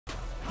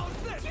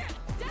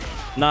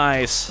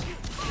Nice.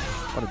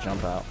 What a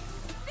jump out.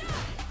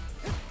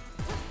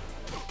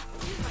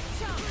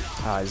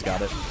 Ah, he's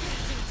got it.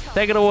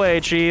 Take it away,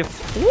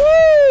 Chief. Woo!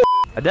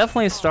 I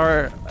definitely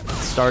started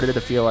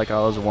to feel like I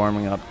was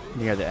warming up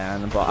near the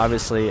end, but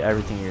obviously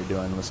everything you're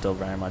doing was still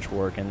very much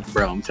working.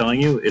 Bro, I'm telling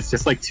you, it's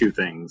just like two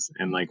things.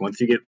 And like once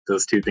you get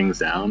those two things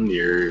down,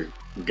 you're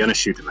gonna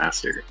shoot the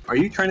master. Are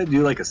you trying to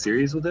do like a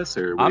series with this,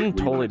 or I'm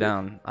totally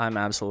down. I'm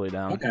absolutely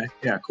down. Okay,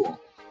 yeah, cool.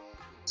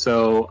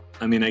 So,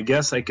 I mean, I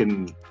guess I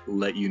can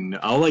let you know.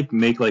 I'll like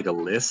make like a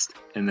list,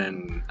 and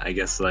then I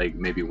guess like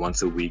maybe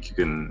once a week you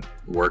can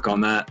work on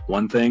that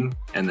one thing,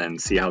 and then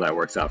see how that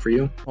works out for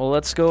you. Well,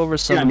 let's go over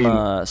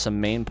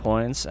some main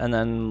points, and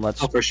then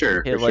let's for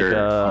sure, hit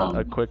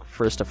a quick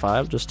first to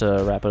 5 just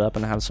to wrap it up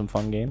and have some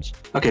fun games.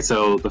 Okay,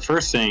 so the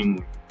first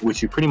thing,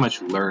 which you pretty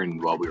much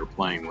learned while we were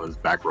playing, was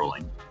back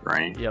rolling,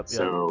 right? Yep.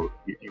 So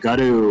you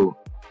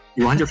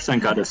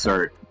 100% got to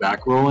start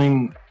back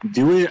rolling.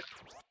 Do it.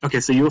 Okay,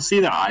 so you'll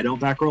see that I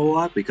don't back roll a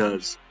lot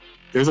because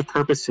there's a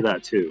purpose to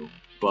that too.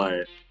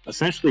 But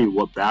essentially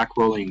what back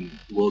rolling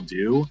will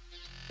do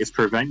is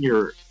prevent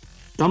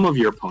some of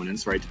your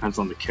opponents, right? Depends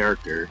on the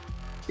character.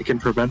 It can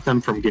prevent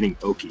them from getting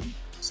Oki.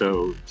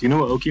 So do you know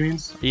what Oki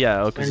means? Yeah,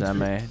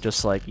 Okizeme,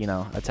 just like, you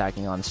know,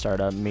 attacking on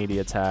startup,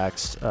 media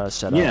attacks, setup,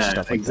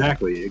 stuff like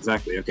exactly, that.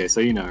 Exactly. Okay, so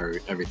you know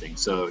everything.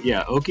 So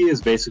yeah, Oki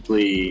is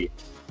basically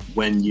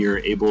when you're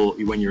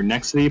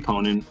next to the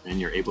opponent and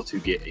you're able to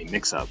get a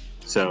mix-up.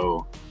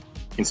 So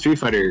in Street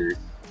Fighter,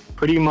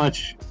 pretty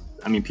much,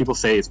 I mean, people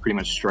say it's pretty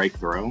much strike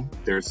throw.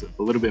 There's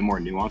a little bit more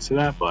nuance to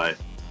that, but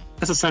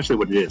that's essentially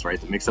what it is, right?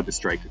 The mix-up is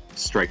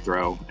strike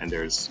throw, and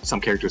there's some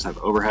characters have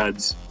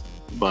overheads,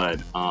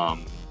 but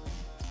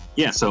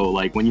yeah. So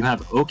like when you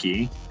have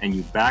Oki and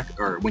you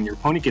when your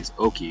opponent gets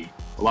Oki,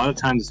 a lot of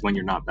times it's when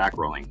you're not back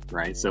rolling,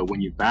 right? So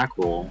when you back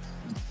roll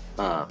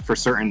for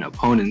certain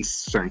opponents,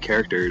 certain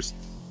characters,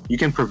 you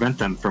can prevent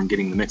them from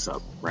getting the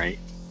mix-up, right?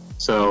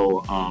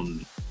 So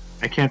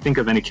I can't think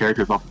of any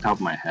characters off the top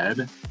of my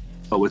head,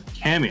 but with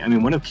Cammy, I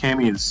mean, one of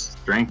Cammy's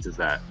strengths is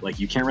that like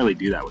you can't really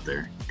do that with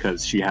her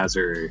because she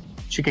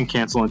can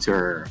cancel into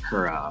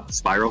her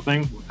spiral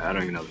thing. I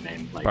don't even know the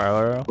name. Like, Spiral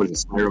arrow? What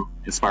is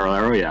it? Spiral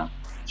arrow, yeah.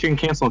 She can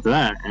cancel into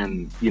that,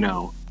 and you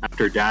know,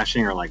 after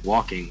dashing or like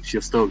walking,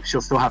 she'll still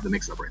have the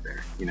mix up right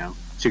there. You know,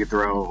 she could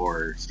throw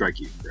or strike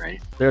you,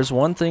 right? There's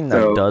one thing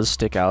that does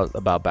stick out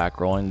about back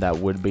rolling that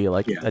would be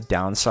like a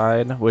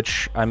downside,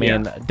 which I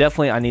mean,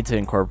 definitely I need to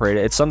incorporate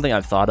it. It's something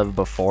I've thought of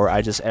before.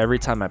 I just every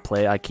time I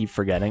play, I keep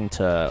forgetting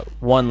to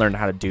learn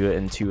how to do it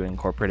and to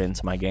incorporate it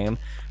into my game.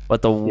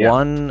 But the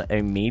one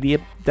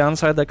immediate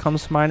downside that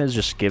comes to mind is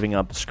just giving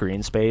up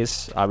screen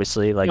space.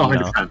 Obviously, like, you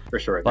know, for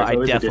sure. But I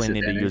definitely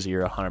need to use it.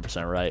 You're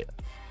 100% right.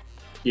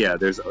 Yeah,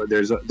 there's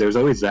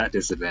always that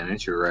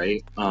disadvantage. You're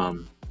right.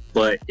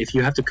 But if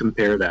you have to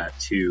compare that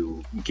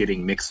to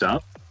getting mixed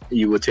up,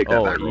 you would take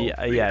that back roll.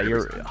 Yeah,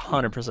 you're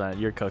 100%.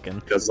 You're cooking.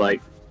 Because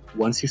like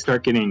once you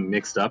start getting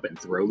mixed up and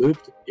throw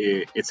looped,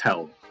 it's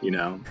hell. You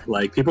know,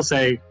 like people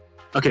say.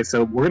 Okay,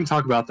 so we're going to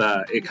talk about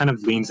that. It kind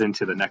of leans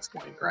into the next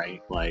point, right?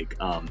 Like,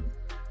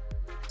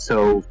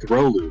 so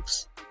throw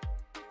loops.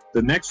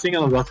 The next thing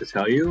I'm about to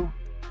tell you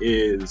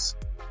is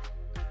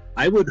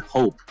I would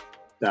hope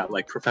that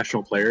like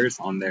professional players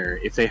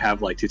if they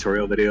have like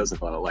tutorial videos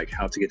about like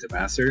how to get to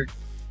master,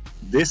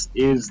 this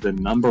is the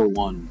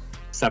 #1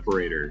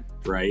 separator,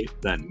 right?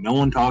 That no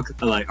one talks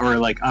I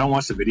don't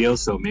watch the videos,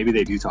 so maybe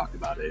they do talk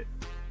about it,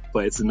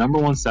 but it's the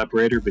 #1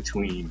 separator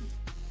between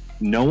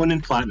no one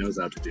in Plat knows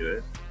how to do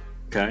it.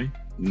 Okay,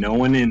 no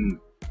one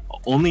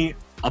only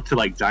up to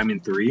like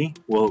Diamond 3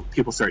 will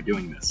people start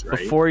doing this, right?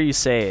 Before you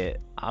say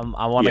it,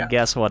 I want to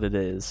guess what it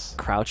is.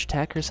 Crouch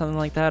tech or something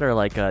like that, or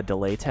like a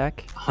delay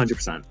tech?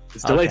 100%.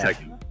 It's delay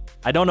teching.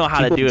 I don't know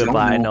how to do it, but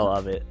I know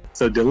of it.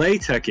 So delay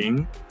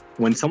teching,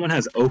 when someone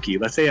has Oki,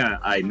 let's say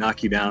I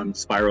knock you down,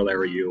 spiral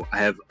arrow you,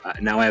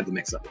 now I have the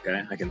mix up,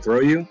 okay? I can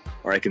throw you,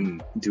 or I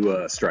can do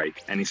a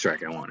strike, any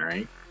strike I want,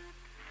 right?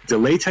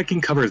 Delay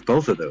teching covers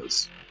both of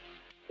those.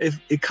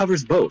 It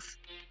covers both.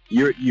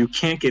 You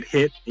can't get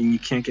hit and you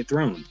can't get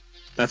thrown.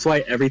 That's why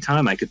every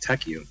time I could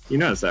tech you. You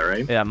notice that,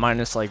 right? Yeah,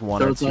 minus like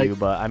 1 or 2,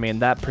 but I mean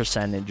that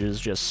percentage is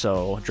just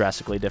so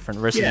drastically different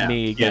versus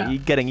me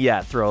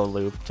getting throw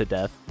loop to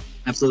death.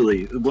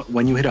 Absolutely.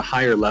 When you hit a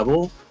higher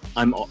level,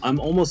 I'm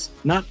almost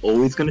not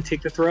always going to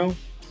take the throw.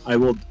 I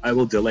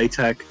will delay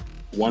tech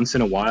once in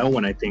a while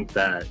when I think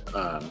that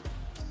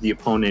the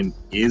opponent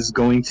is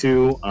going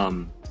to.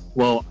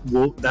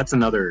 That's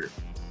another.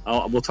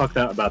 We'll talk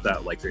about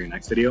that like for your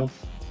next video.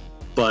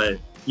 But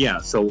yeah,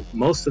 so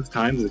most of the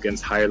times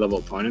against higher level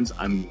opponents,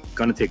 I'm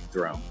gonna take the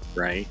throw,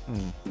 right?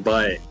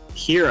 But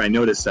here I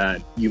noticed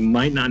that you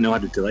might not know how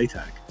to delay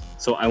tech,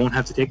 so I won't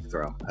have to take the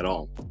throw at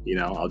all. You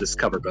know, I'll just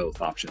cover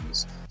both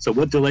options. So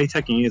what delay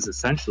teching is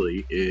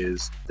essentially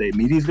is the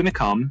immediate is gonna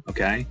come,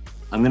 okay?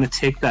 I'm gonna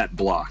take that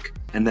block,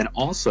 and then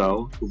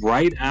also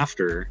right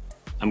after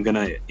I'm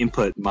gonna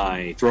input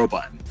my throw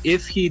button.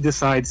 If he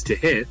decides to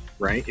hit,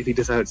 right? If he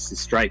decides to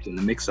strike in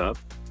the mix-up,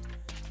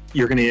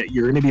 you're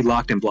gonna be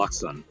locked in block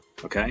stun.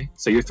 Okay,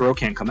 so your throw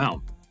can't come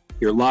out.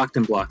 you're locked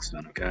in block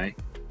stun, okay?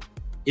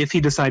 If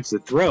he decides to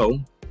throw,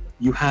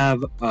 you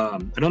have, I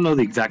don't know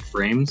the exact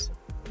frames,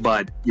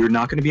 but you're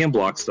not going to be in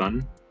block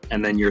stun,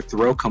 and then your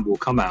throw will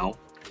come out,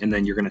 and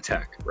then you're going to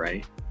tech,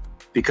 right?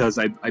 Because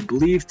I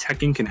believe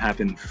teching can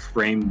happen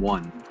frame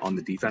 1 on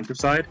the defensive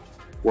side,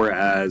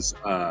 whereas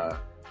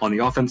on the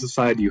offensive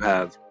side, you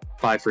have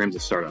 5 frames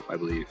of startup, I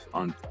believe,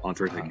 on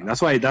throw teching.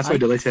 That's why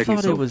delay teching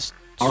is so it was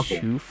powerful.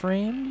 2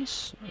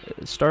 frames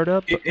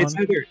startup? It's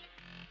either...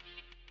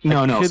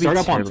 No.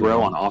 Startup on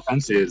throw on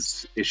offense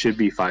it should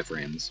be 5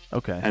 frames.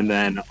 Okay. And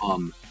then,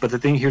 but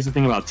here's the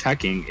thing about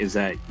teching is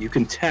that you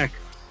can tech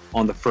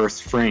on the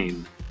first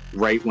frame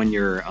right when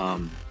you're,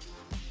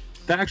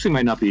 that actually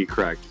might not be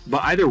correct.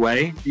 But either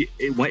way,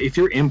 if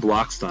you're in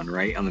block stun,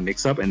 right, on the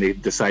mix-up and they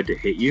decide to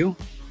hit you,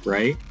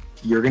 right,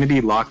 you're going to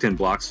be locked in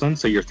block stun,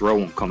 so your throw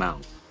won't come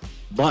out.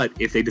 But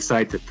if they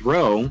decide to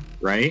throw,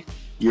 right,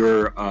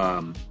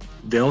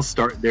 they'll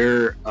start,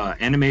 their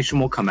animation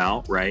will come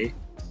out, right,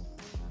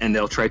 and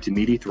they'll try to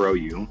meaty throw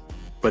you,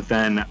 but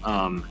then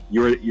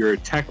your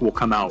tech will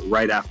come out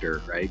right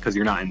after, right, because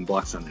you're not in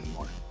block stun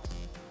anymore.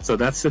 So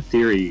that's the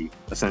theory,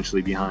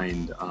 essentially,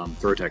 behind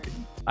throw teching.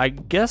 I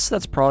guess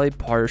that's probably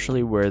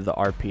partially where the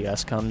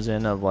RPS comes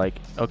in of like,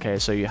 okay,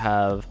 so you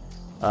have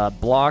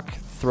block,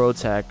 throw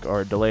tech,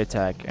 or delay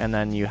tech, and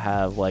then you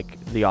have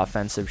like the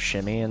offensive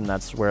shimmy, and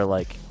that's where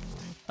like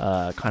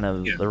kind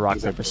of the rock,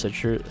 paper,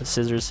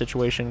 scissors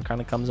situation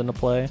kind of comes into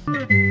play.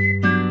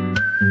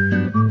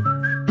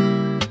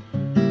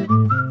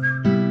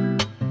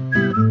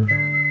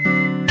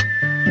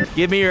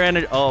 Give me your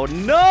energy. Oh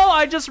no,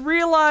 I just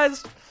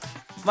realized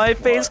my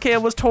face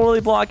cam was totally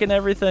blocking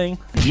everything.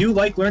 Do you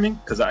like learning?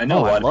 Because I know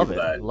a lot of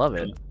people that love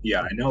it.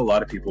 Yeah, I know a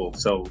lot of people.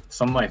 So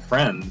some of my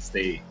friends,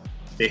 they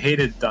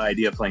hated the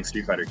idea of playing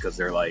Street Fighter because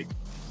they're like,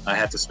 I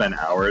have to spend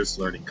hours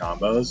learning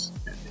combos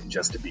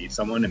just to beat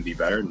someone and be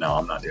better. No,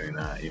 I'm not doing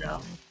that, you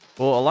know?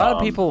 Well, a lot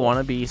of people want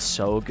to be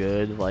so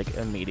good, like,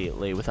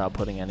 immediately without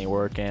putting any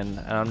work in.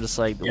 And I'm just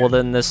like, well,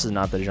 then this is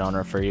not the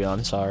genre for you.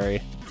 I'm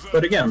sorry.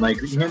 But again, like,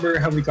 remember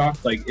how we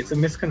talked, like, it's a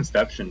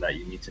misconception that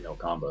you need to know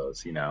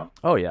combos, you know?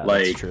 Oh, yeah,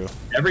 like, that's true.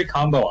 Every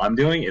combo I'm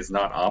doing is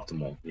not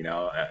optimal, you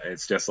know?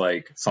 It's just,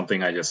 like,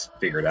 something I just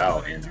figured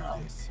out in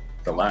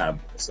the lab.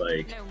 It's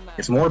like,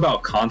 it's more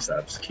about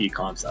concepts, key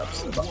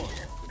concepts about the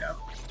game, you know?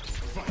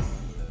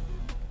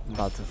 I'm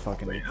about to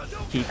fucking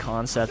key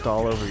concept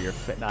all over your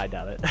fit. Nah, I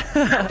doubt it.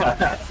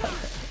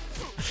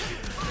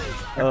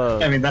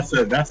 I mean, that's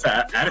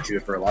the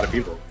attitude for a lot of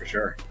people, for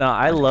sure. No,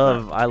 I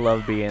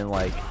love being,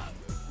 like,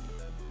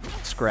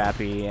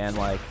 scrappy and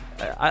like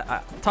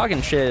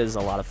talking shit is a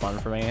lot of fun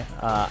for me.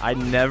 I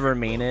never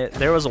mean it.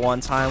 There was one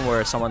time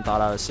where someone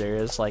thought I was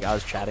serious, like I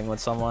was chatting with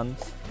someone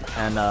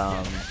and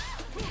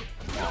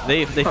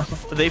they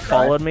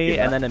followed me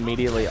and then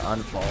immediately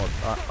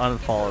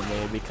unfollowed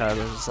me because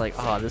it was just like,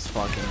 oh, this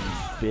fucking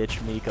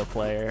bitch Mika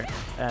player.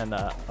 And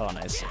oh,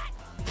 nice.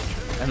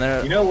 And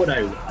then, you know what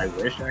I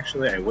wish,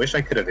 actually? I wish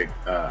I could have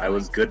I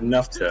was good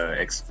enough to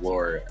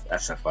explore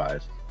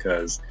SF5,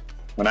 because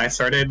when I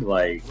started,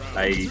 like,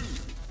 I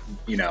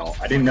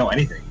didn't know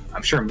anything.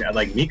 I'm sure,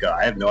 like, Mika,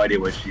 I have no idea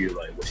what she's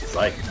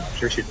like, you know? I'm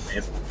sure she's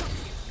amazing.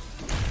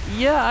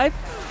 Yeah, I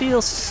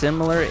feel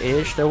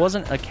similar-ish. There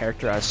wasn't a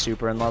character I was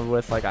super in love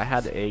with. Like, I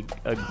had a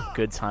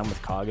good time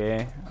with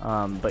Kage,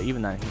 but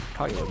even then,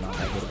 Kage was not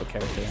that good of a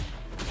character.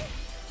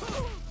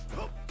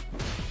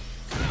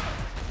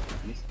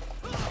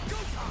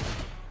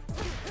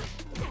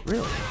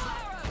 Really?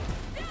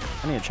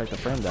 I need to check the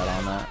frame data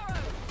on that.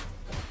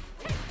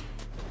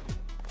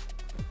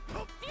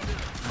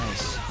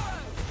 Nice.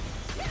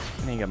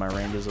 I need to get my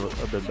ranges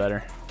a bit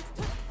better.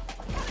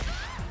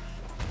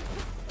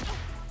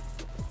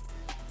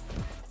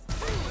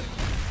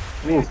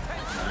 Ooh,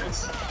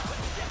 nice.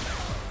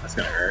 That's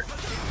gonna hurt.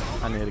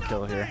 I need a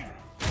kill here.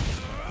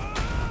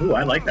 Ooh,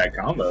 I like that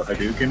combo.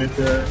 Hadouken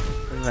into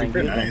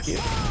super nice. Thank you.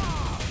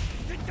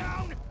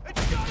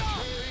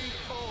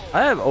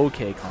 I have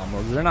okay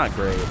combos. They're not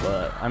great,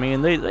 but I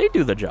mean they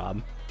do the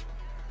job.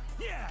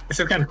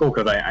 This is kind of cool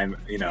because I'm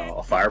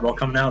a fireball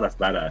coming out. That's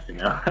badass, you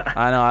know.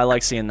 I know. I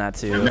like seeing that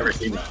too. I've never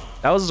seen that.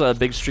 That was a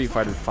big Street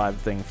Fighter V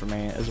thing for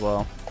me as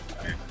well.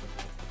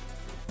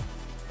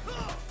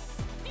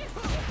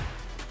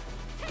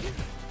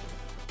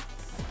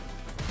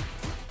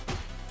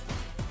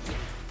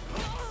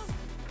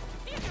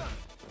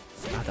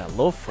 God, that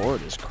low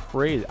forward is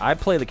crazy. I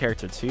play the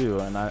character too,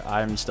 and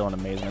I'm still in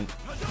amazement.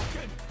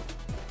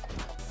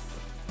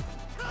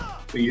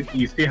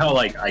 You see how,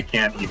 like, I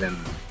can't even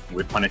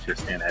with Punisher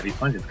stand heavy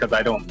punch? It's because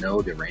I don't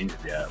know the ranges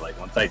yet. Like,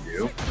 once I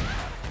do,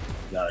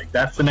 like,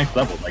 that's the next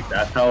level. Like,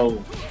 that's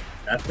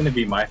gonna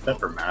be my step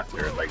for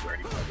master, like,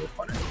 learning how to go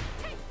Punisher.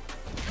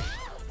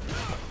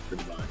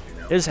 Pretty much,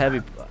 you know?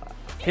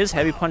 His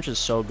heavy punch is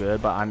so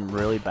good, but I'm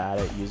really bad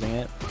at using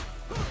it.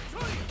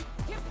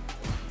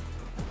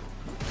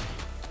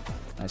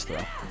 Nice throw.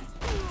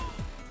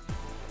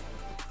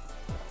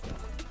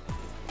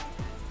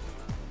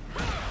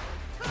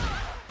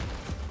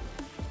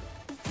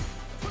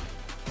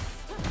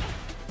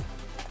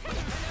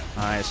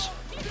 Nice.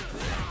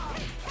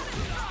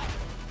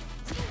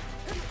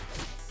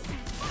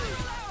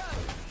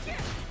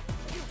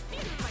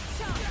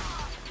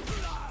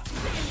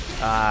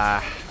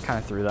 Kind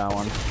of threw that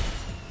one.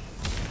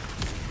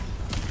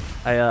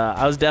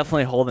 I was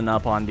definitely holding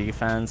up on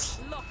defense,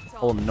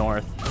 holding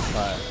north,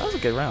 but that was a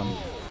good round.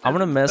 I'm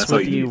gonna mess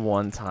with you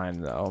one time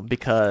though,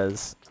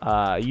 because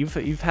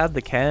you've had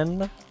the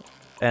Ken,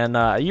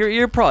 and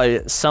you're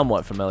probably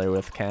somewhat familiar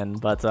with Ken,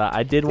 but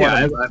I did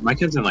want. Yeah, my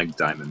Ken's in like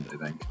diamond, I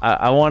think.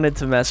 I wanted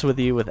to mess with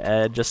you with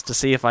Ed just to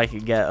see if I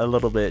could get a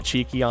little bit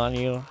cheeky on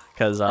you,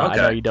 because I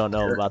know you don't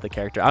know about the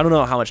character. I don't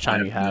know how much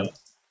time you have.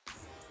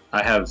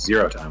 I have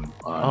 0 time.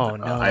 Oh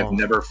no! I've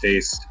never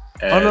faced.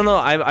 Ed. Oh no!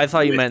 I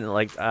thought you meant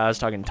like I was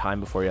talking time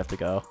before you have to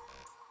go.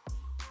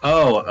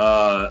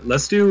 Oh,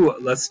 let's do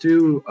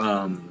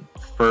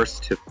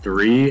first to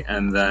 3,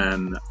 and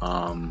then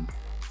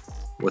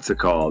what's it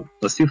called?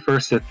 Let's do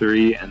first to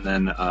 3, and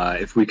then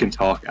if we can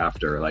talk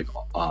after, like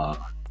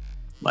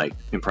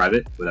in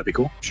private, would that be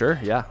cool? Sure.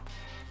 Yeah.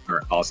 All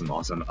right,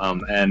 awesome.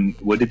 And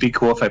would it be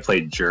cool if I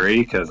played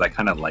Jury, because I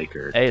kind of like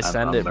her? Hey,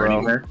 send it,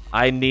 bro. Her.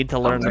 I need to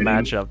learn the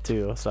matchup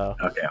too. So.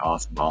 Okay,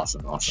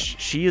 awesome.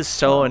 She is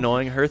so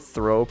annoying. Her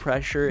throw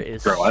pressure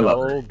is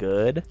so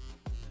good.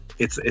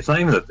 It's not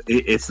even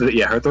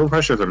her throw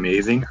pressure is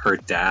amazing. Her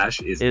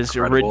dash is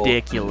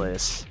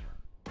ridiculous.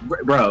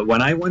 Bro,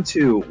 when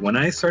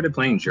I started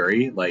playing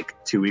Jury like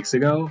 2 weeks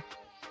ago,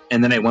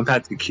 and then I went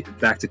back to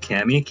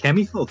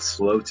Cammy felt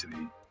slow to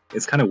me.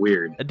 It's kind of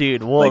weird.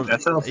 Dude, well, like,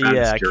 that's how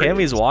fast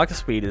Cammy's walk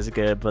speed is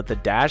good, but the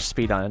dash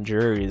speed on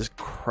Jury is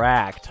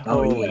cracked.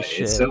 Holy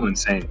shit. It's so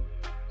insane.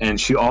 And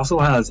she also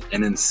has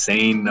an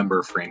insane number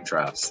of frame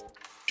traps.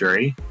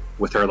 Jury,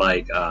 with her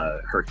like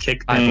her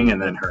kick thing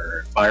and then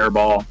her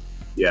fireball.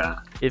 Yeah,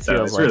 it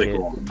feels like really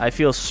cool. I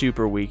feel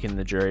super weak in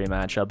the Jury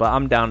matchup, but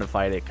I'm down to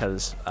fight it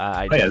because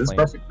this is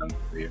perfect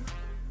for you.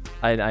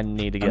 I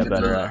need to get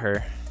better at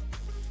her.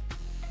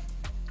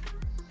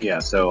 Yeah,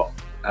 so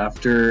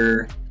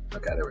after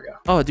okay, there we go.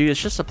 Oh, dude,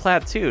 it's just a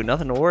plat too.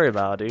 Nothing to worry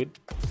about, dude.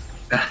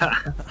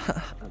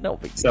 No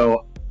big deal.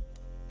 So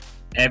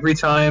every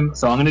time,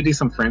 I'm gonna do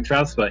some frame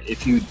traps, but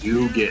if you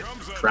do get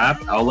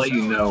trapped, I'll let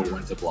you know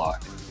when to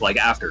block. Like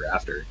after.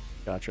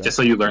 Gotcha. Just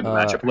so you learn the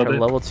matchup a little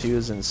bit. Level 2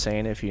 is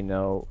insane if you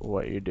know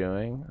what you're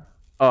doing.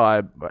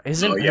 Oh,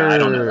 isn't her I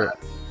don't know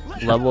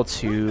that. Level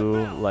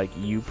 2 like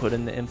you put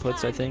in the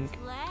inputs? I think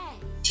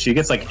she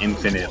gets like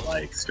infinite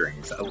like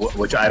strings,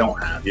 which I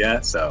don't have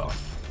yet. So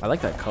I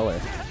like that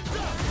color.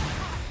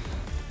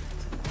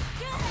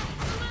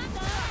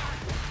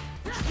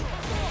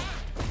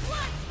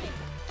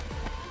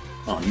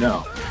 Oh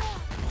no!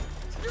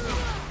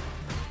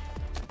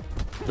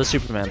 The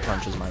Superman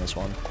punch is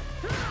 -1.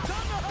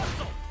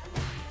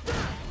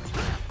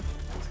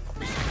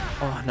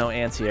 Oh, no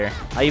anti-air.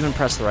 I even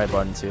pressed the right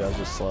button too, I was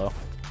just slow.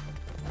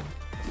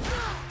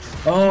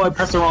 Oh, I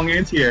pressed the wrong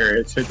anti-air.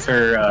 It's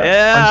her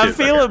yeah, punches.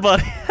 I feel it,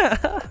 buddy.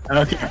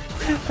 Okay.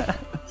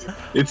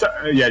 It's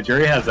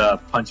Jury has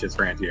punches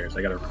for anti-airs.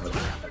 I gotta remember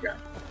that. Okay.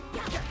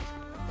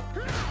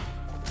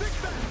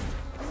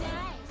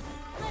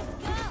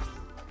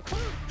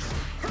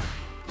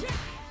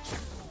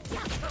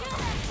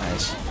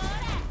 Nice.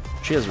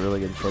 She has really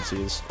good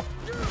footsies.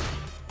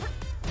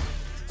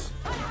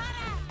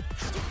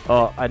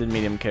 Oh, I did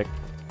medium kick.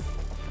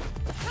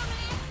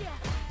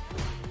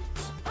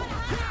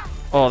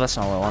 Oh, that's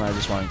not what I want. I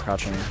just wanted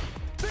crouching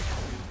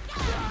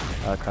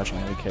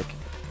heavy kick.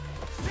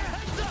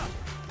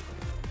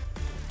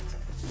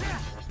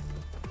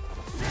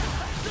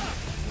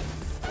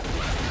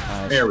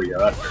 Nice. There we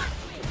go.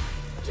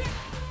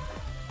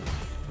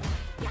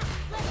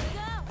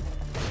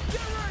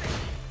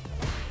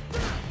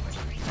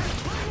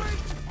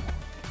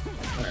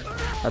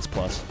 That's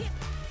plus.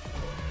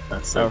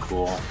 That's so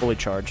cool. Fully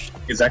charged.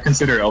 Is that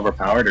considered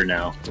overpowered or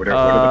no? What are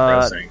the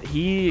pros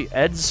saying?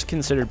 Ed's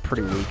considered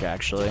pretty weak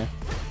actually.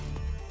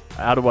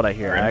 Out of what I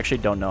hear, I actually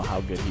don't know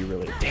how good he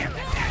really. Damn,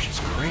 that dash is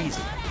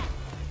crazy.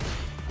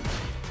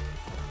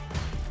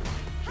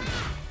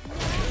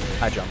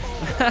 I jumped.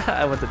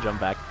 I went to jump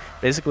back.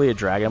 Basically a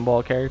Dragon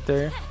Ball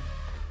character.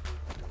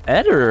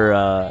 Ed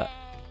or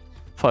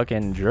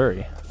fucking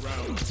Jury?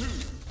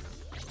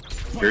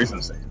 Jury's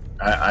insane.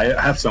 I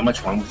have so much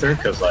fun with her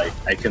because like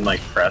I can like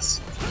press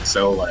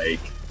so like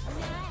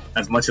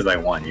as much as I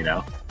want, you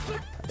know.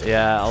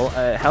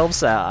 Yeah, it helps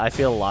that I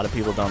feel a lot of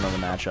people don't know the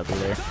matchup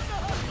either.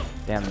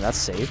 Damn, that's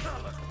safe.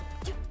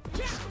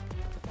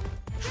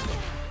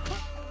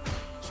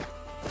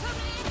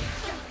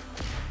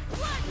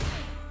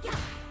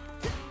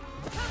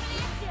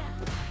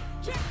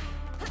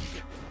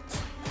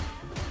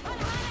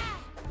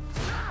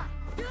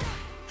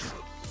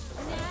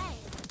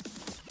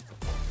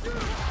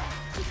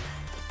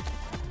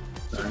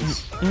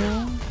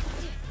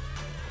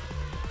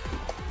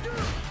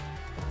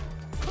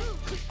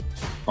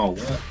 Oh,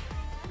 what?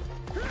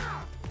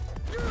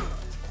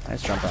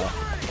 Nice jump out.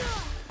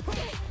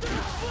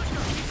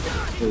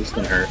 This is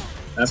gonna hurt.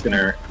 That's gonna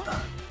hurt.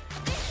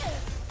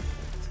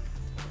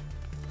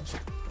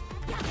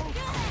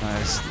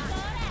 Nice.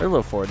 Their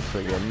low forward is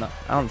pretty good.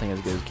 I don't think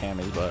as good as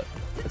Cammy's, but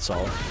it's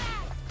solid.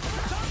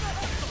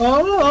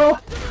 Oh!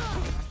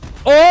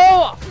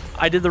 Oh!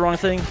 I did the wrong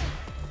thing.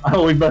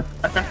 Oh, we both.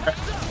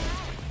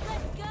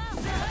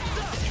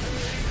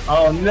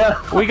 Oh no!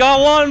 We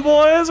got one,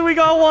 boys! We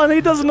got one! He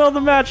doesn't know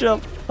the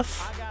matchup!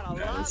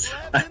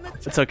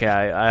 It's okay,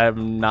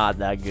 I'm not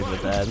that good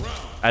with that.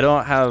 I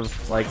don't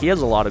have, like, he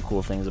has a lot of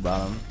cool things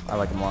about him. I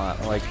like him a lot.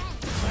 I like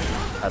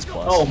S+.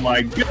 Oh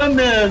my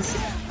goodness!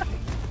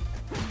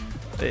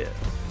 Yeah.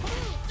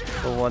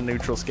 The one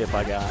neutral skip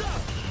I got.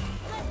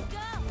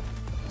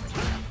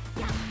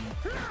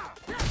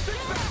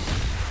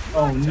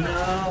 Oh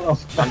no!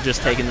 I'm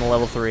just taking the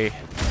level 3.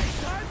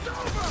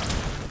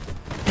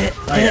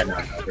 Oh yeah, no,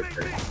 that's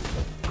great.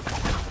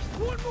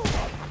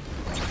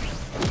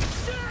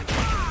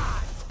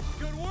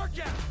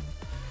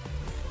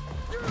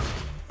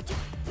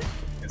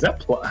 Is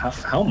that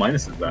how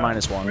minus is that?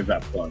 -1. Or is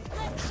that plus?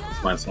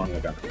 It's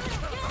 -1. Okay.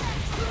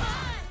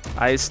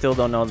 I still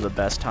don't know the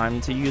best time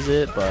to use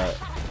it, but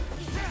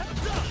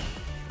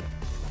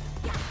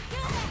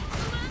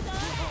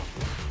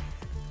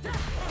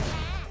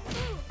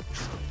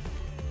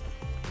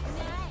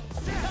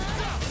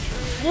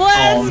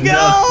let's go!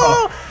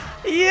 No.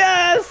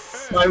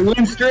 Yes! My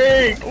win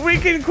streak! We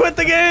can quit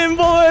the game,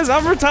 boys!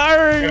 I'm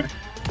retiring!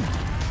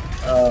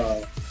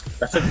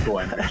 That's a cool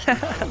animation.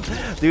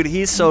 Dude,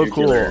 he's so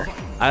cool.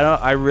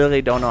 I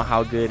really don't know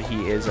how good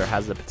he is or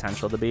has the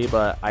potential to be,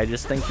 but I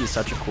just think he's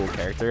such a cool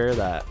character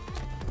that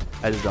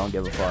I just don't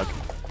give a fuck.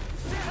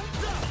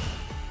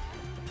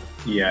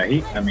 Yeah,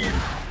 I mean,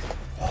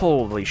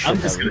 holy shit.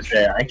 I'm just gonna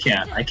say I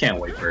can't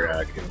wait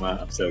for Kuma.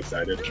 I'm so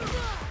excited.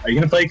 Are you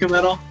gonna play Kuma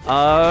at all?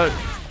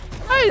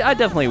 I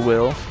definitely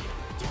will.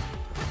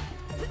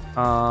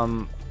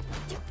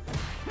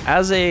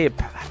 As a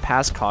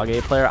past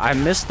Kage player, I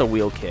miss the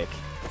wheel kick.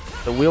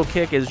 The wheel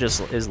kick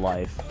is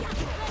life.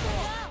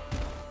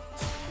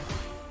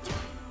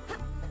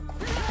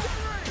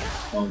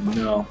 Oh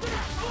no.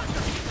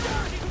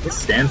 This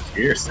Stan's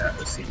Fear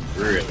set seems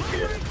really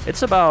good.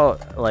 It's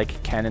about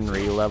like Ken and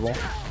Ryu level,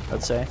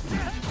 I'd say.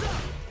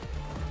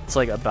 It's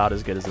like about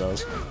as good as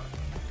those.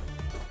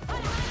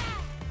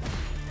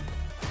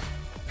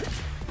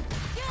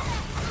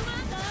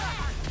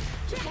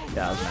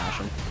 Yeah, I was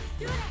mashing.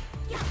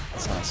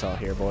 Let's not sell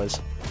here, boys.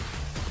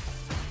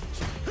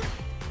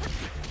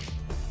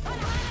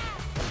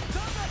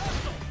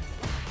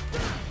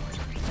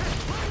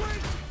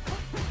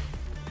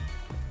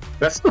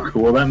 That's so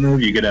cool, that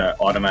move. You get an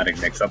automatic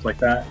mix-up like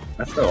that.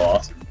 That's so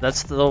awesome.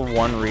 That's the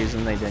one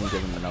reason they didn't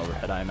give him an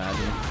overhead, I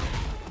imagine.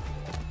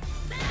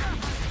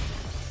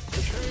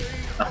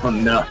 Oh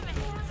no.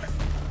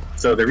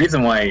 So the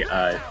reason why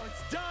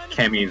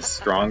Cammy's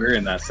stronger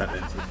in that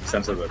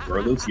sense of the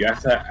throw loops, you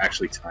have to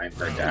actually time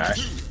her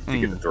dash to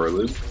get the throw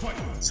loop.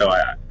 So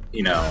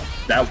you know,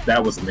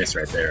 that was a miss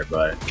right there,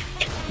 but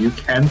you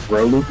can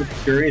throw loop with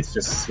Fury, it's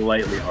just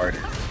slightly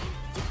harder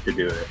to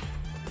do it.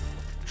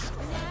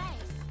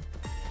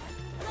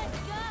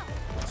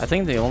 I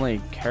think the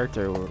only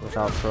character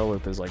without throw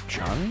loop is like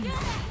Chun.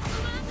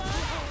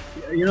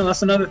 You know,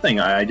 that's another thing.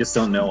 I just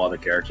don't know all the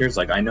characters.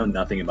 Like, I know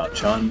nothing about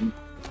Chun,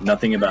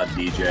 nothing about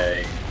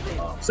DJ.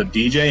 So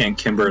DJ and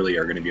Kimberly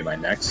are going to be my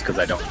next because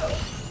I don't know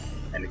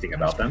anything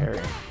about them.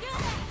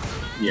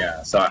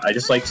 Yeah, so I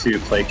just like to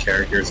play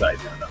characters I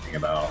know nothing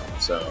about.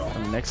 So a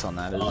mix on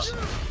that is.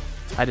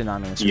 I did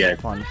not mean Superman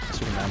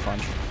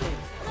punch.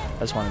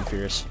 That's one in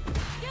Fierce.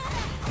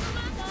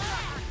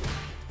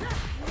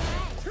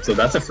 So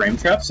that's a frame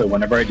trap. So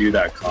whenever I do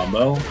that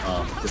combo,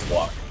 just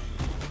block.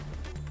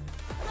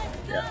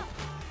 Yeah.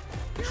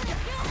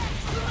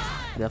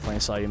 Definitely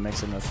saw you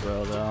mixing the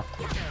throw though.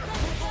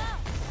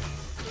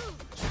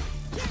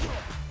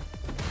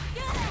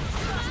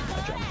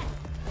 I jumped.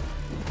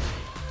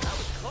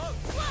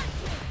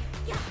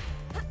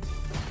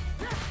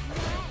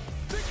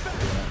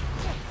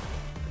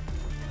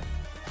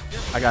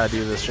 I gotta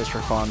do this just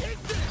for fun.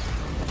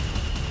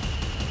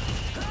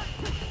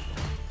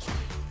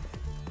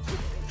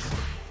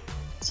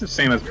 It's the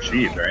same as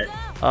Rashid, right?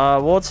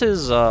 Well, it's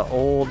his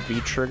old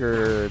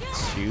V-Trigger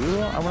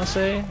 2, I want to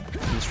say,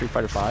 in Street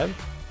Fighter 5.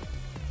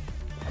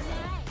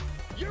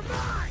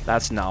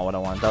 That's not what I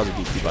want. That was a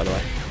DP, by the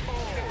way.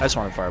 I just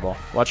wanted Fireball.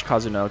 Watch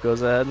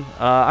Kazunoko's Ed.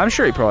 I'm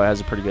sure he probably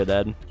has a pretty good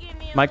Ed.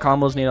 My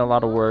combos need a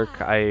lot of work.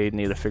 I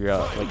need to figure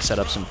out, like, set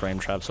up some frame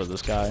traps with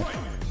this guy.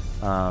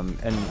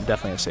 And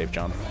definitely a safe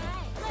jump.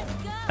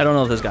 I don't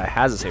know if this guy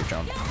has a safe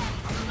jump.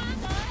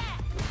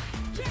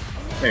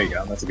 There you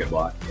go. That's a good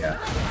block. Yeah,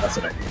 that's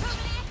what I need.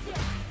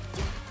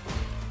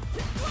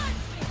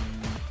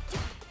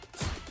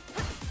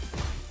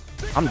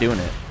 I'm doing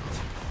it.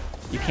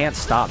 You can't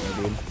stop me,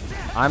 dude.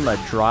 I'm a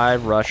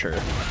drive rusher.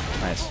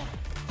 Nice.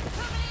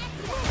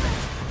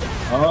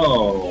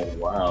 Oh,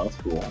 wow. That's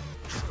cool.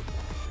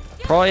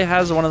 Probably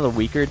has one of the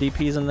weaker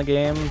DPs in the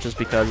game, just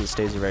because it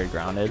stays very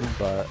grounded,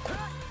 but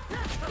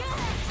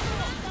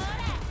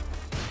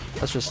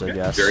that's just a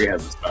guess. Jerry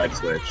has a side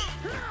switch.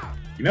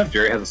 You know if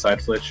Jerry has a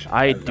side switch?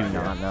 I do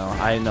not know.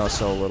 I know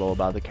so little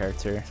about the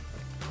character.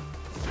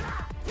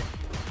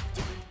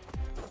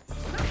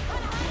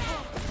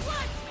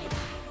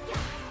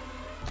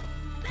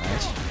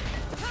 Nice.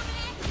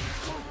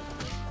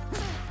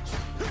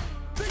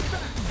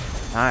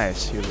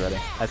 Nice, he was ready.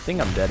 I think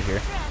I'm dead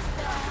here.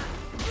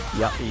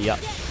 Yup.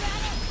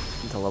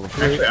 Into level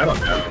 3. Actually, I don't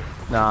know.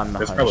 No, I'm not.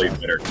 There's probably a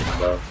better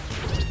combo.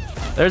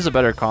 There's a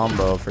better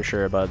combo for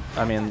sure, but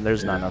I mean,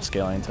 there's not enough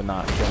scaling to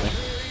not kill me.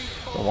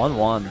 The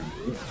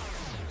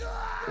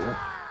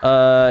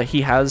 1-1.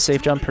 He has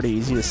safe jump, pretty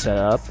easy to set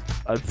up.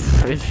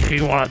 If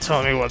you want to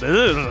tell me what it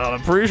is, I'll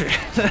appreciate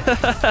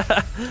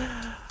it.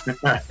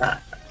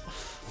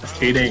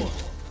 Cheating.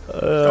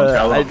 Don't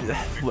tell him.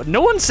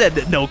 No one said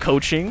that no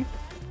coaching.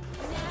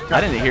 I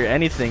didn't hear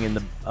anything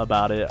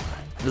about it.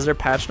 Is there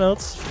patch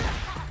notes?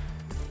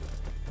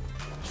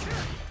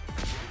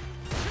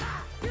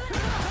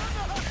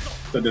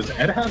 So does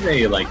Ed have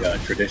a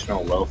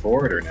traditional low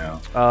forward or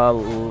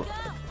no?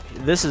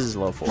 This is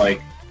low forward.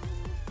 Like,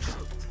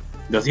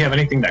 does he have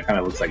anything that kind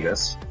of looks like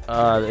this?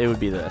 It would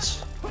be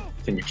this.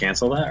 Can you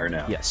cancel that or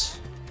no?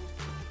 Yes.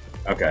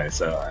 Okay,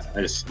 so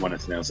I just wanted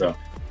to know. So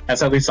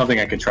that's at least something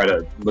I can try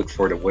to look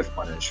for to whiff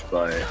punish.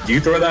 But do you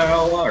throw that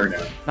out a lot or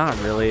no? Not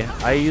really.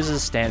 I use a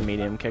stand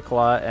medium kick a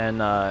lot,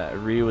 and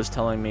Ryu was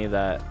telling me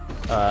that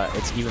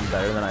it's even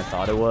better than I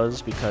thought it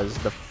was because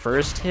the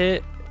first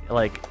hit,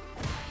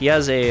 he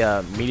has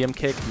a medium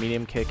kick,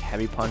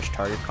 heavy punch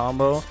target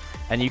combo,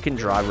 and you can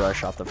drive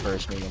rush off the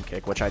first medium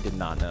kick, which I did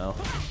not know.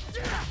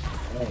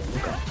 Oh,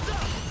 okay.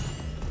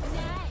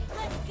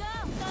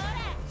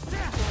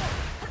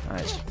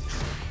 Nice.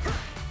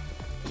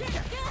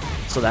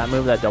 So that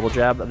move, that double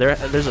jab,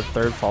 there's a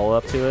third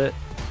follow-up to it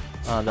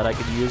that I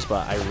could use,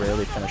 but I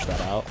rarely finish that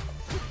out.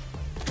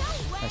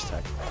 Nice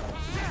tech.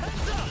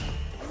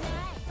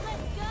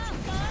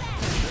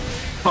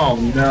 Oh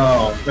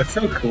no, that's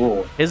so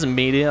cool. His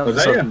medium, Was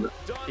that him?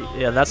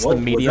 Yeah, that's the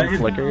medium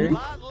flicker,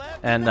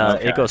 and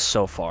Okay. it goes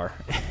so far.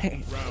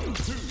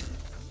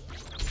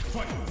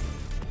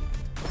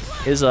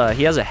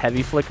 He has a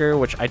heavy flicker,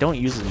 which I don't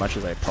use as much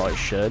as I probably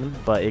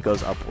should, but it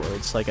goes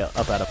upwards,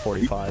 up at a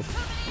 45.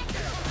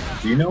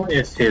 Do you know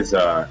if his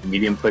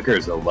medium flicker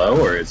is a low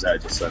or is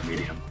that just a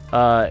medium?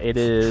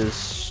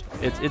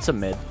 It's a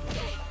mid.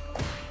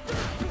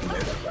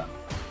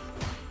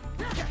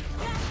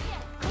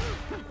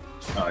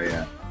 Oh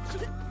yeah.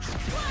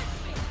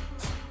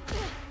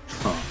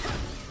 Huh.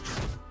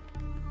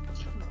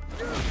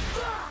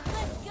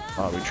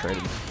 Oh, we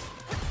traded.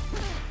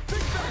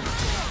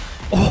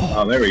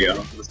 Oh, there we go.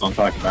 That's what I'm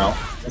talking about.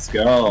 Let's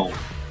go.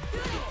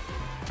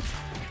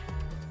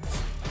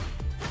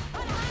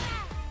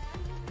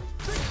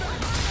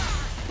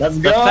 Let's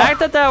go. The fact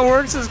that that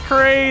works is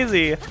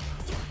crazy.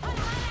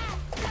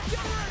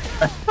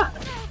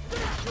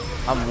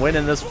 I'm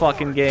winning this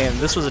fucking game.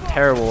 This was a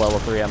terrible level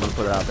 3. I'm gonna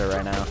put it out there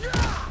right now.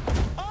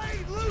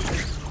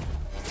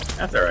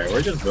 That's alright.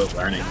 We're just both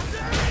learning.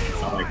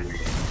 It's not like we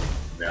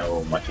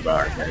know much about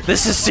our characters.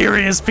 This is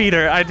serious,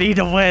 Peter. I need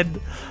to win.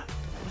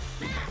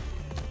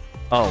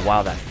 Oh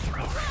wow, that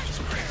throw range is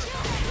crazy.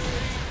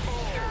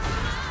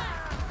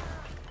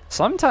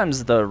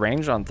 Sometimes the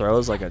range on throw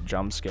is like a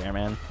jump scare,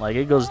 man. Like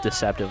it goes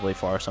deceptively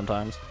far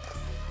sometimes.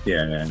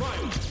 Yeah, man.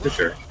 For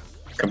sure.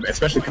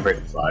 Especially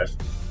compared to 5.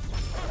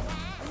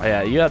 Oh,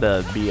 yeah, you had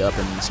to be up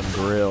in some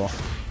grill.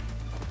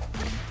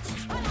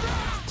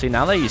 See,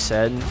 now that you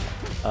said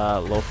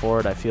low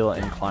forward, I feel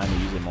inclined to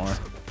use it more.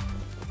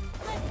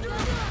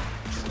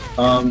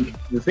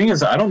 The thing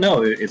is, I don't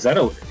know. Is that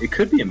it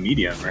could be a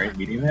medium, right?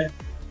 Medium hit?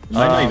 It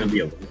might not even be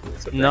a low.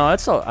 No,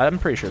 I'm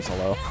pretty sure it's a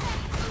low.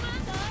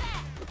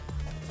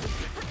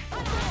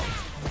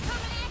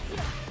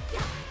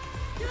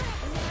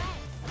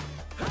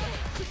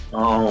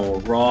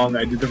 Oh, wrong.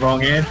 I did the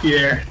wrong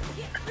anti-air.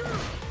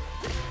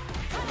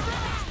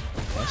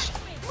 Nice.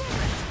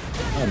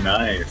 Oh,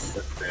 nice.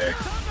 That's sick.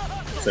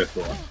 So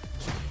cool.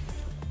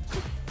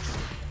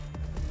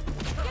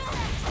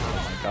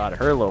 Oh my god,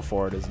 her low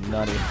forward is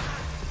nutty.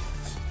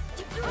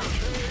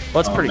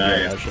 Well, it's pretty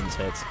good. I shouldn't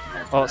say it's.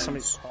 Oh,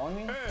 somebody's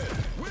calling me?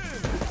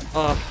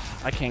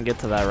 I can't get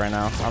to that right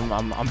now.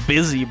 I'm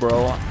busy,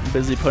 bro. I'm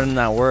busy putting in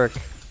that work.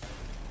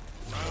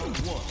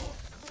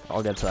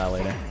 I'll get to that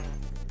later.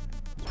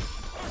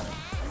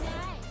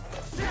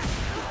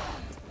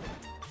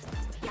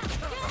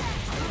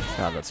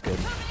 God, that's good.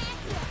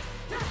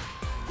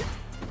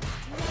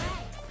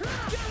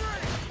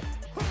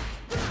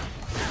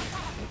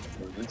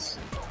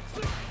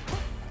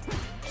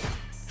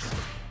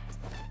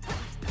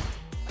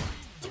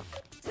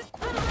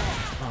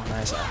 Oh,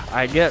 nice.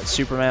 I get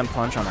Superman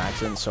punch on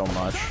accident so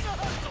much.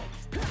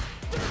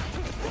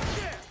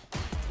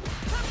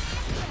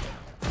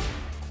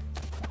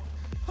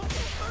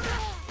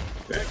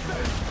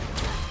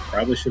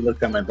 Probably should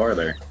look at my bar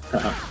there.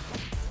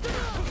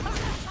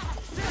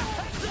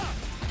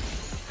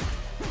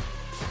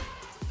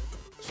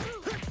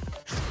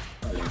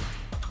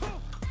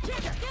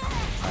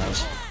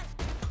 Nice.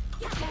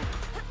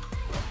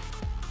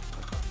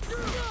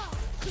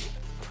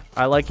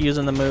 I like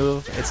using the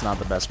move. It's not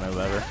the best move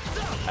ever.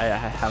 I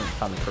haven't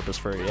found the purpose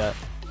for it yet.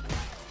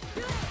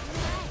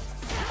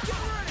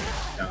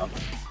 No.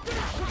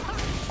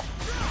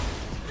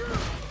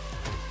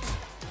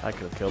 I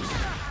could have killed him.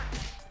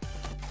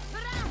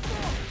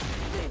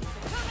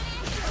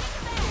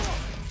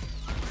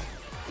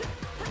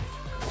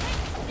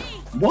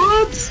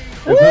 What?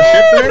 There's no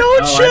ship there?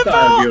 No ship I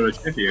thought I'd be able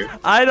to ship you.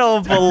 I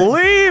don't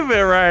believe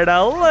it right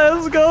now.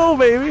 Let's go,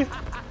 baby.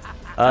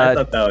 I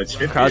thought that would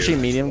ship crouching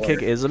you. medium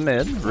kick is a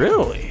mid.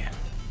 Really?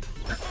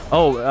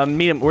 Oh,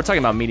 medium. We're talking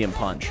about medium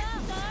punch.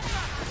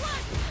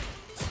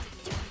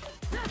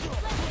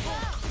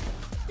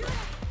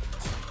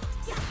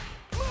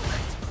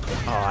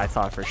 Oh, I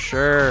thought for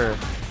sure.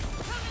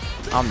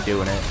 I'm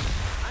doing it.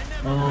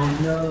 Oh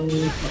no.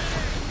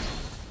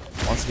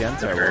 Once again,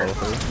 terrible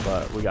through,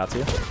 but we got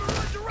to.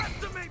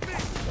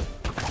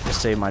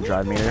 Just save my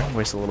drive meter.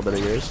 Waste a little bit of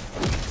yours.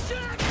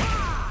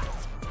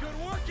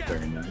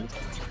 Very nice.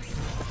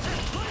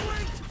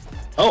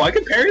 Oh, I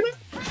can parry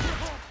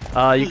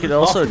that? You could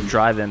also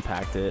drive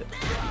impact it.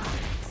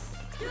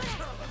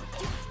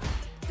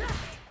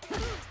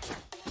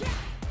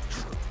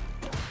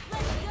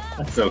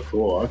 That's so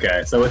cool.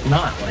 Okay, so it's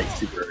not like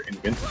super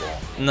invincible.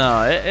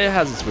 No, it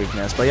has its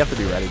weakness, but you have to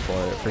be ready for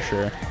it for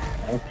sure.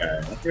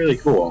 Okay, that's really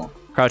cool.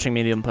 Crouching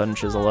medium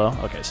punch is a low.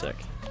 Okay, sick.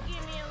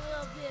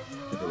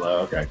 It's a low.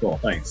 Okay, cool.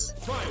 Thanks.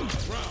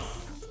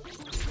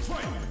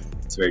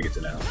 It's very good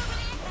to know.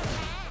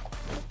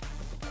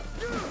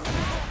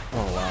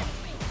 Oh wow.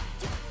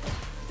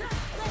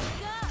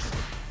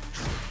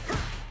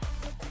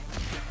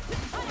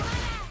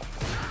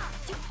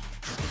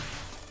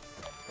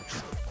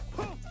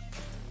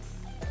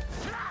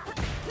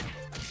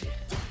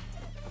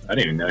 I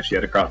didn't even know she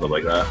had a crop up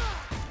like that.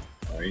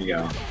 There you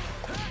go.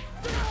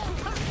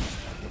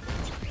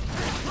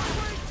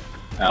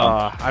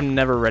 I'm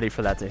never ready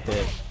for that to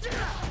hit.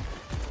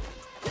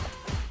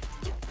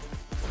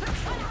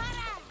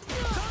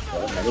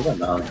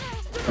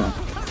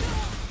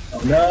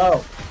 Oh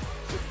no!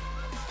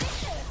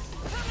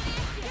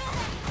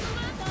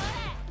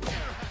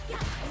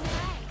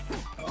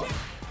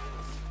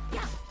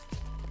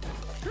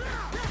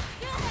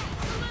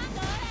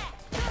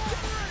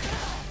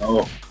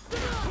 Oh.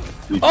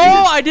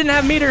 Oh, I didn't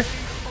have meter.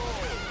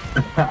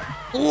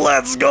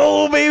 Let's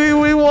go, baby.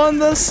 We won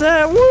the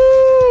set. Woo!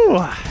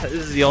 This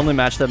is the only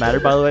match that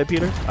mattered, by the way,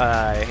 Peter.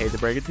 I hate to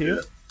break it to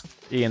you.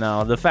 You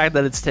know, the fact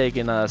that it's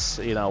taken us,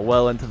 you know,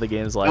 well into the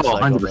game's life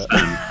cycle.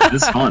 100%.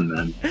 This is fun,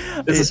 man.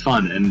 This is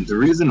fun. And the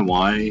reason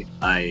why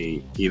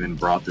I even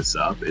brought this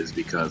up is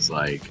because,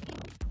 like,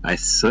 I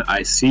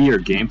see your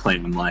gameplay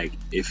and I'm like,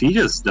 if he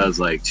just does,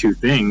 like, 2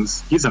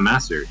 things, he's a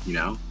master, you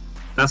know?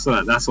 That's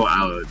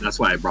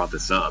why I brought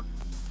this up.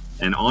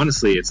 And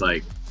honestly, it's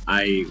like,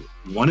 I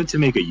wanted to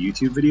make a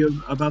YouTube video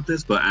about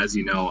this, but as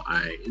you know,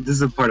 this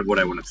is a part of what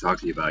I wanted to talk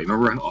to you about. You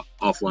remember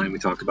offline we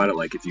talked about it,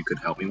 like if you could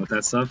help me with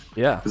that stuff?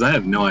 Yeah. Because I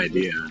have no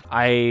idea.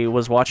 I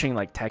was watching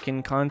like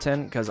Tekken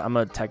content because I'm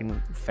a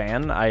Tekken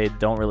fan. I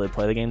don't really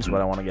play the games, but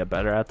I want to get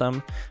better at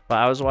them. But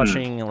I was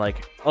watching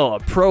like, oh, a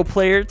pro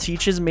player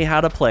teaches me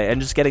how to play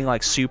and just getting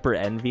like super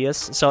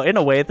envious. So in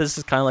a way, this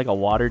is kind of like a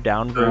watered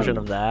down version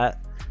of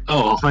that.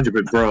 Oh,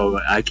 100%, bro.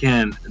 I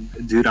can,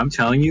 dude, I'm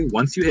telling you,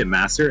 once you hit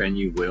master, and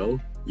you will,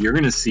 you're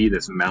going to see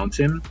this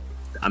mountain.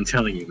 I'm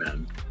telling you,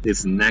 man,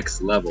 it's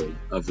next level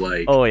of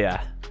like, oh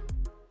yeah,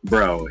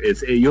 bro,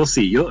 you'll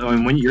see. I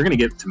mean, when you're going to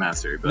get to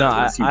master. But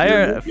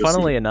no,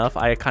 funnily enough,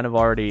 I kind of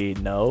already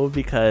know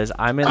because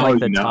I'm in like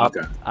the top,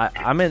 okay.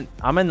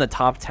 I'm in the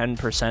top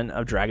 10%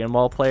 of Dragon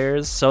Ball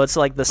players. So it's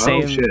like the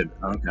same,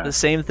 the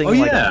same thing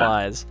like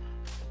applies.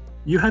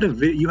 You had a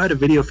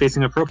video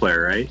facing a pro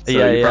player, right? So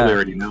yeah, you probably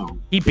already know.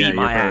 He beat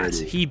my ass.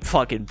 He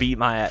fucking beat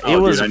my ass. Oh, it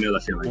was dude, I know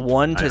that feeling.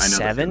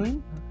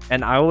 1-7,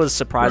 and I was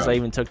surprised I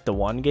even took the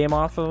 1 game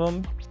off of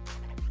him.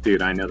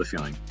 Dude, I know the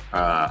feeling.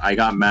 I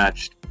got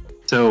matched.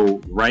 So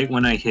right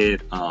when I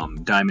hit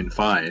Diamond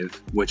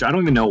 5, which I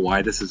don't even know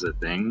why this is a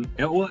thing.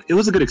 It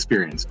was a good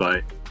experience,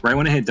 but right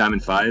when I hit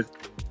Diamond 5,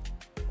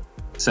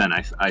 Sen,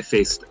 I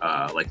faced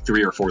like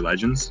 3 or 4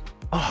 legends,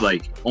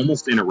 like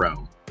almost in a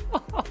row.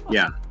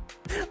 Yeah.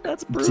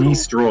 That's brutal.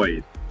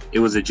 Destroyed. It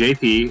was a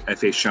JP. I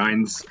faced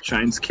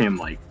Shines Kim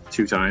like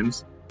 2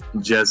 times.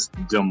 Just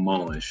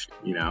demolished,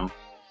 you know?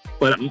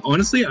 But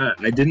honestly,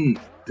 I didn't...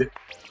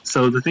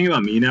 So the thing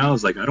about me now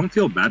is like, I don't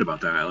feel bad about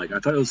that. I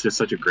thought it was just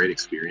such a great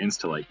experience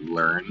to like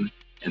learn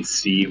and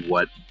see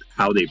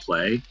how they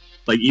play.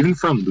 Like even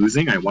from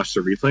losing, I watched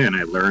the replay and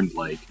I learned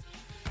like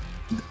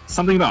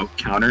something about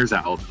counters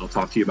that I'll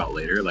talk to you about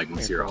later, like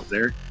once you're out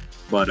there.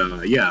 But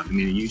yeah, I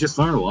mean, you just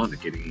learn a lot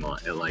at getting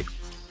like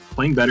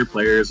playing better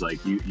players.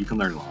 Like you can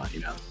learn a lot,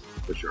 you know,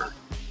 for sure.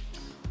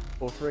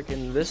 Well,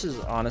 frickin', this has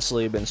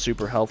honestly been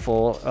super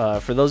helpful.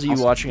 For those of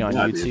you watching on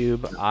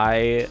YouTube, dude.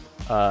 I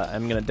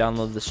am going to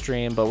download the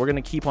stream, but we're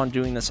going to keep on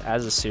doing this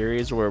as a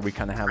series where we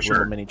kind of have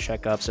little mini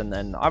checkups and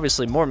then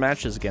obviously more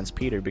matches against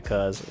Peter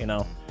because, you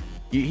know,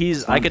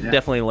 I could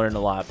definitely learn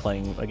a lot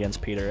playing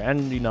against Peter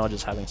and, you know,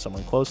 just having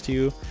someone close to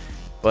you.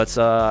 But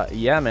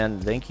yeah, man,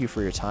 thank you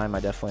for your time.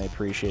 I definitely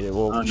appreciate it.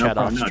 We'll chat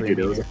off stream.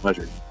 It was a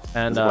pleasure.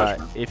 And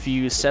if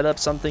you set up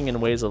something in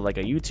ways of like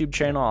a YouTube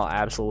channel, I'll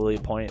absolutely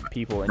point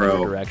people in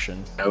your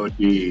direction. I would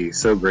be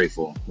so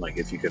grateful. Like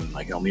if you can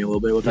like help me a little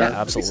bit with that.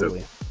 Yeah,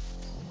 absolutely.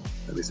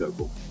 That'd be so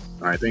cool.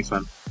 All right, thanks,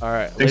 man. All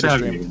right, thanks for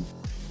having me.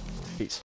 Peace.